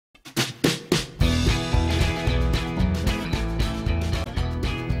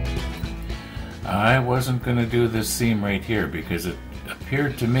I wasn't going to do this seam right here because it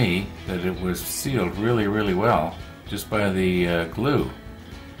appeared to me that it was sealed really, really well just by the glue.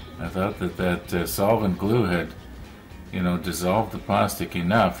 I thought that solvent glue had, you know, dissolved the plastic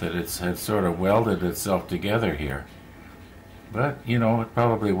enough that it had sort of welded itself together here. But, you know, it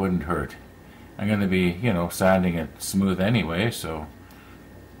probably wouldn't hurt. I'm going to be, you know, sanding it smooth anyway, so.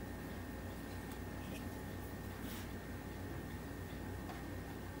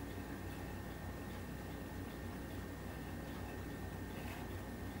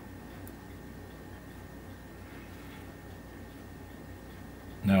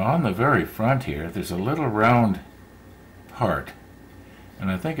 Now on the very front here, there's a little round part,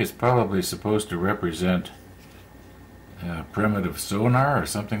 and I think it's probably supposed to represent primitive sonar or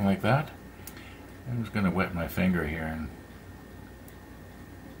something like that. I'm just going to wet my finger here and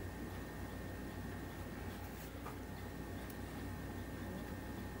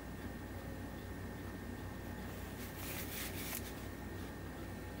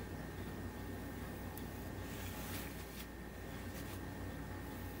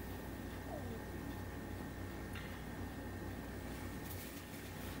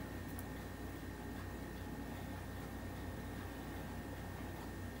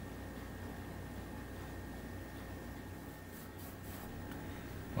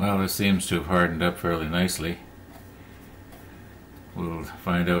well, this seems to have hardened up fairly nicely. We'll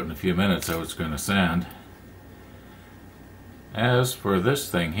find out in a few minutes how it's going to sand. As for this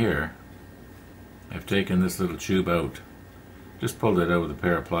thing here, I've taken this little tube out. Just pulled it out with a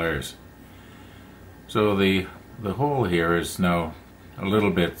pair of pliers. So the hole here is now a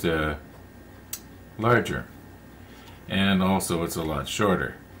little bit larger, and also it's a lot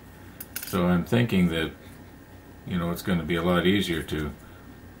shorter. So I'm thinking that, you know, it's going to be a lot easier to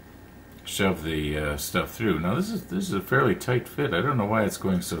shove the stuff through. Now this is a fairly tight fit. I don't know why it's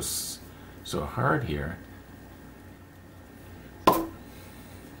going so hard here.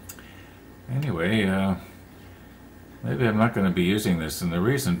 Anyway, maybe I'm not going to be using this, and the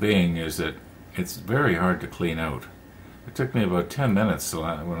reason being is that it's very hard to clean out. It took me about 10 minutes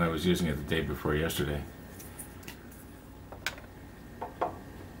when I was using it the day before yesterday.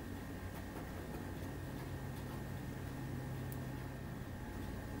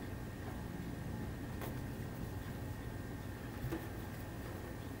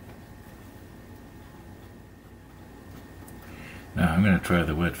 Now I'm going to try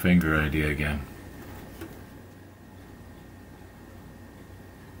the wet finger idea again.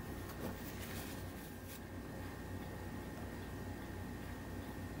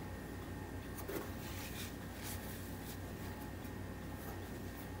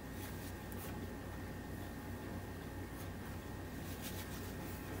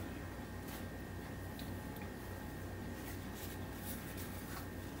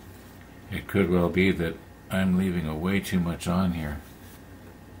 It could well be that I'm leaving a way too much on here.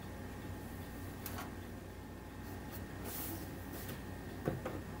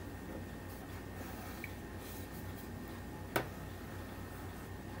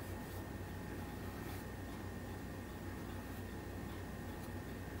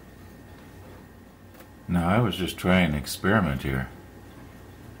 Now I was just trying an experiment here,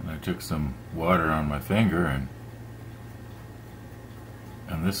 and I took some water on my finger, and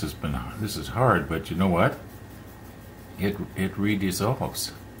this is hard, but you know what? It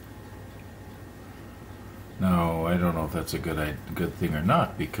redissolves. Now I don't know if that's a good thing or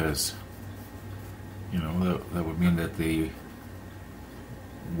not, because you know that would mean that the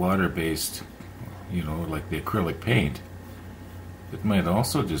water-based, you know, like the acrylic paint, it might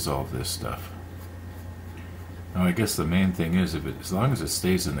also dissolve this stuff. Now I guess the main thing is as long as it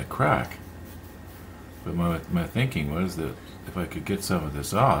stays in the crack. But my thinking was that if I could get some of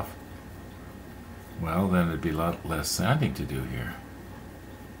this off, well, then it'd be a lot less sanding to do here.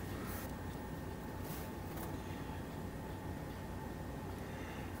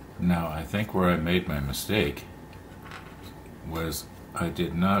 Now I think where I made my mistake was I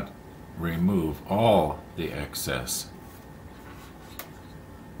did not remove all the excess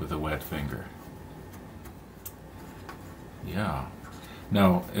with a wet finger. Yeah.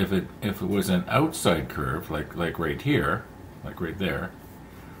 Now, if it was an outside curve, like right here, like right there,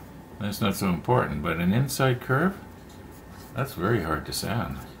 that's not so important. But an inside curve, that's very hard to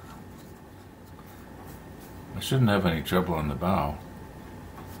sand. I shouldn't have any trouble on the bow.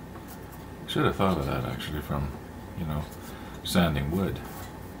 Should have thought of that actually from, you know, sanding wood.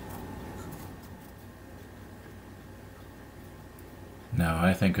 Now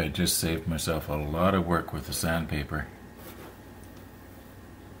I think I just saved myself a lot of work with the sandpaper.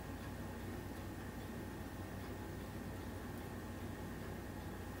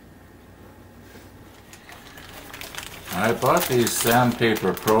 I bought these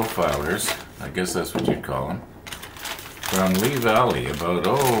sandpaper profilers, I guess that's what you'd call them, from Lee Valley about,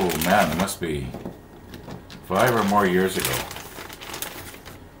 oh man, it must be 5 or more years ago.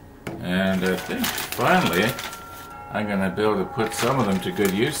 And I think finally I'm going to be able to put some of them to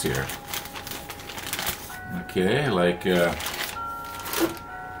good use here. Okay, like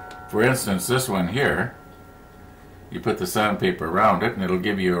for instance this one here, you put the sandpaper around it and it'll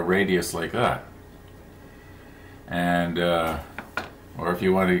give you a radius like that. And or if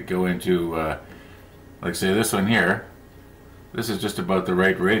you want to go into like say this one here, this is just about the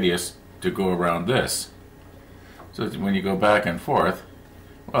right radius to go around this. So when you go back and forth,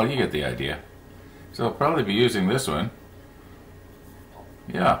 well, you get the idea. So I'll probably be using this one.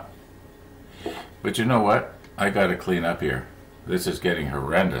 Yeah. But you know what? I gotta clean up here. This is getting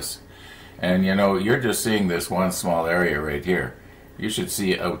horrendous. And you know, you're just seeing this one small area right here. You should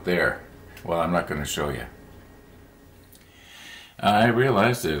see out there. Well, I'm not going to show you. I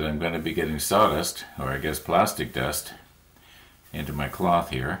realized that I'm going to be getting sawdust, or I guess plastic dust, into my cloth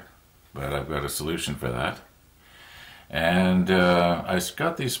here. But I've got a solution for that. And I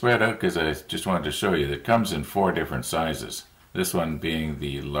got these spread out because I just wanted to show you that it comes in 4 different sizes. This one being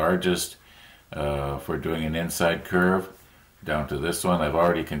the largest for doing an inside curve, down to this one. I've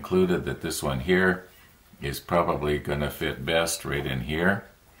already concluded that this one here is probably going to fit best right in here.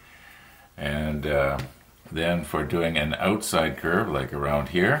 And then for doing an outside curve, like around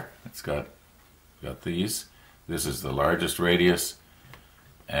here, it's got these. This is the largest radius,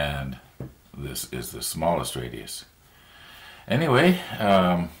 and this is the smallest radius. Anyway,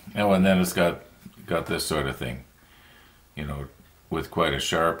 oh, and then it's got this sort of thing, you know, with quite a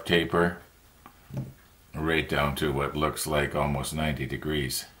sharp taper, right down to what looks like almost 90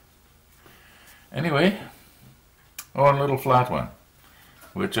 degrees. Anyway, oh, and a little flat one,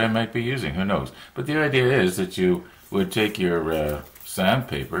 which I might be using, who knows. But the idea is that you would take your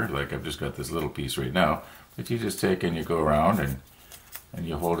sandpaper, like I've just got this little piece right now, that you just take and you go around and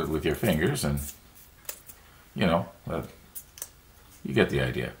you hold it with your fingers, and you know, you get the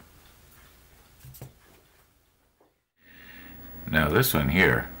idea. Now this one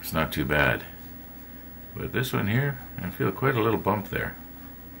here, it's not too bad. But this one here, I feel quite a little bump there.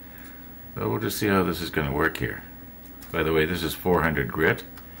 So we'll just see how this is going to work here. By the way, this is 400 grit,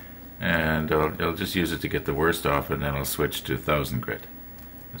 and I'll just use it to get the worst off, and then I'll switch to 1000 grit.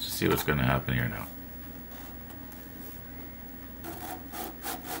 Let's just see what's going to happen here now.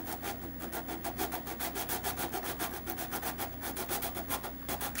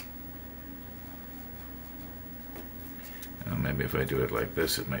 Maybe if I do it like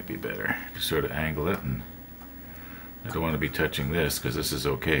this, it might be better. Just sort of angle it, and I don't want to be touching this because this is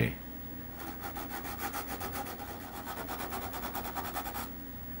okay.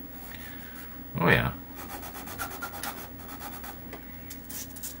 Oh yeah.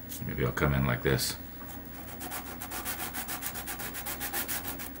 Maybe I'll come in like this.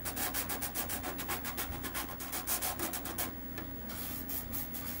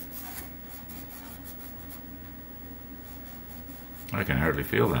 I can hardly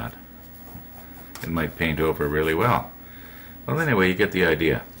feel that. It might paint over really well. Well, anyway, you get the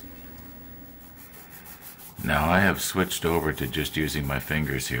idea. Now I have switched over to just using my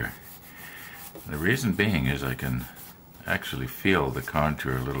fingers here. The reason being is I can actually feel the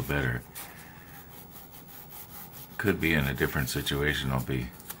contour a little better. Could be in a different situation, I'll be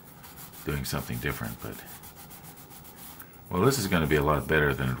doing something different, but well, this is going to be a lot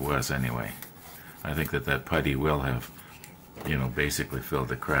better than it was anyway. I think that putty will have, you know, basically filled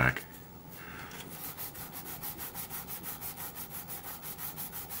the crack.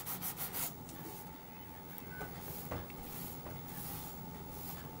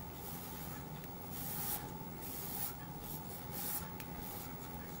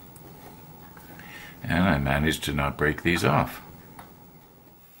 And I managed to not break these off.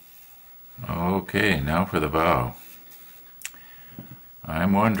 Okay, now for the bow.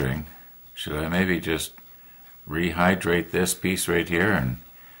 I'm wondering, should I maybe just rehydrate this piece right here and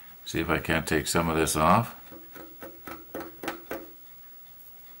see if I can't take some of this off?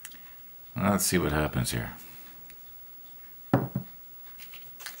 Let's see what happens here.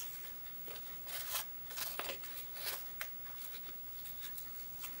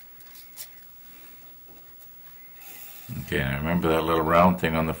 Okay, now remember that little round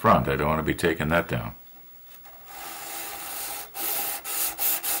thing on the front. I don't want to be taking that down.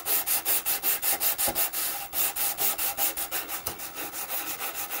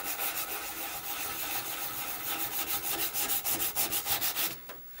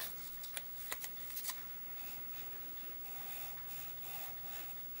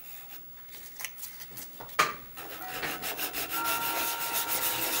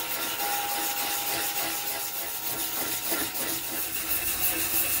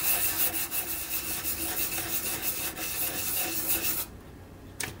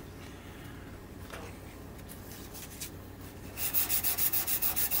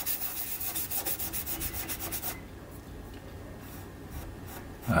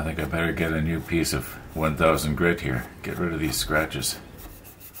 I think I better get a new piece of 1000 grit here. Get rid of these scratches.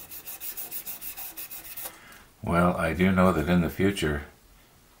 Well, I do know that in the future,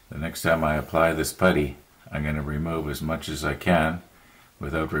 the next time I apply this putty, I'm going to remove as much as I can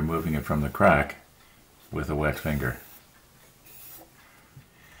without removing it from the crack with a wet finger.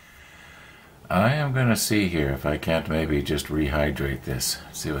 I am going to see here if I can't maybe just rehydrate this,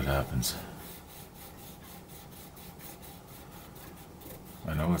 see what happens.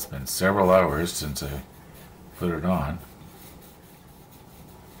 I know it's been several hours since I put it on.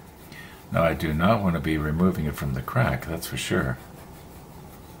 Now I do not want to be removing it from the crack, that's for sure.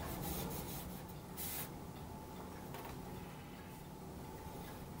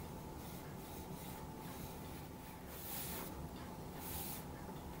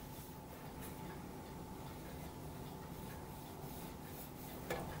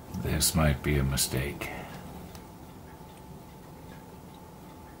 This might be a mistake.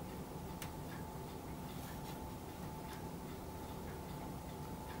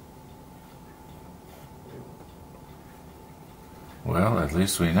 Well, at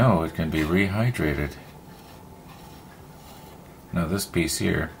least we know it can be rehydrated. Now this piece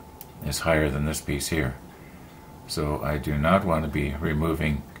here is higher than this piece here. So I do not want to be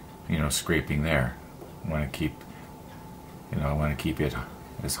removing, scraping there. I want to keep, I want to keep it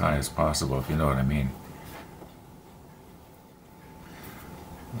as high as possible, if you know what I mean.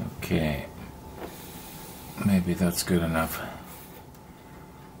 Okay. Maybe that's good enough.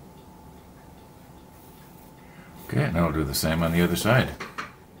 Okay, now I'll do the same on the other side.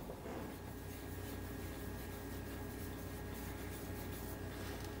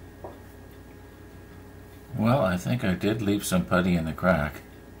 Well, I think I did leave some putty in the crack.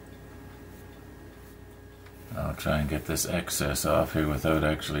 I'll try and get this excess off here without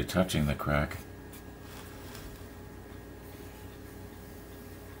actually touching the crack.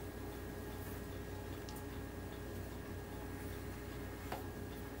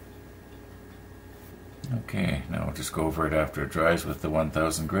 Okay, now we'll just go over it after it dries with the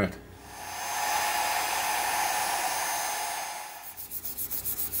 1000 grit.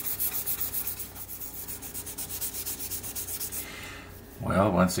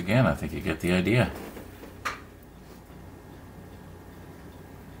 Well, once again, I think you get the idea.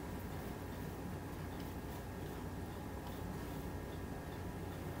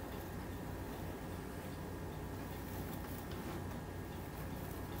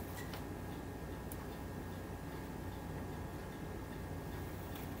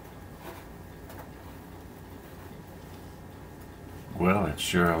 Well, it's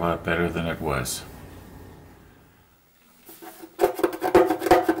sure a lot better than it was.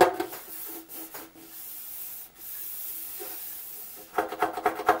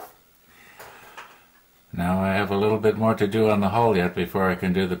 Now I have a little bit more to do on the hull yet before I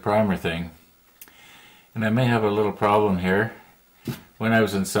can do the primer thing. And I may have a little problem here. When I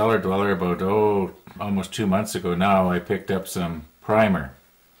was in Cellar Dweller about, almost 2 months ago now, I picked up some primer.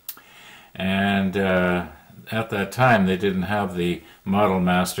 And at that time they didn't have the Model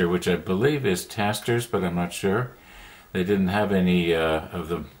Master, which I believe is Testers, but I'm not sure. They didn't have any of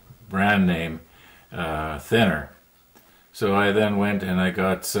the brand name thinner. So I then went and I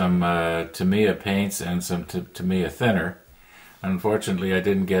got some Tamiya paints and some Tamiya thinner. Unfortunately, I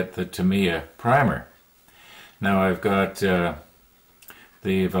didn't get the Tamiya primer. Now I've got the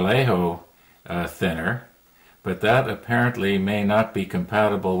Vallejo thinner, but that apparently may not be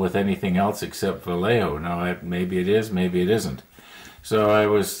compatible with anything else except Vallejo. Now maybe it is, maybe it isn't. So I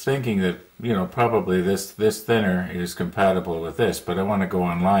was thinking that, probably this thinner is compatible with this, but I want to go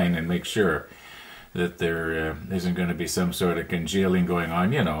online and make sure that there isn't going to be some sort of congealing going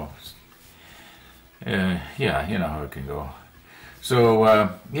on, yeah, you know how it can go.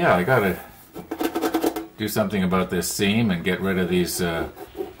 So, yeah, I got to do something about this seam and get rid of these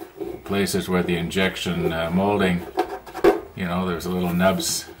places where the injection molding, there's a little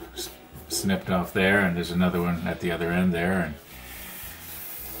nubs snipped off there, and there's another one at the other end there. And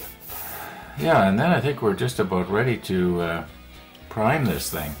yeah, and then I think we're just about ready to prime this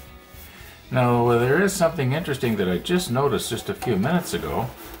thing. Now, there is something interesting that I just noticed just a few minutes ago,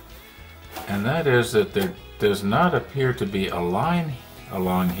 and that is that there does not appear to be a line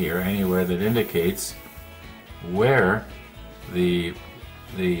along here anywhere that indicates where the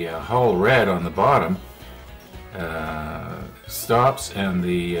hull red on the bottom stops and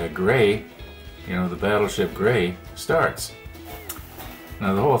the gray, the battleship gray, starts.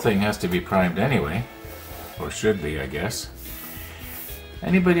 Now the whole thing has to be primed anyway, or should be, I guess.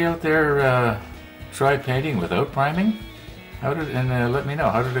 Anybody out there try painting without priming? And let me know,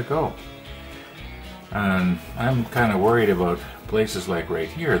 how did it go? And I'm kind of worried about places like right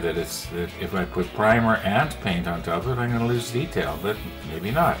here that if I put primer and paint on top of it, I'm going to lose detail, but maybe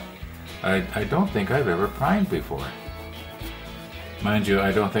not. I don't think I've ever primed before. Mind you,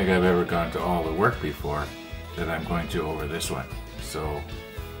 I don't think I've ever gone to all the work before that I'm going to over this one. So,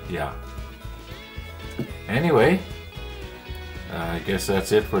 yeah. Anyway, I guess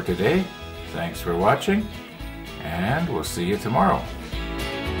that's it for today. Thanks for watching, and we'll see you tomorrow.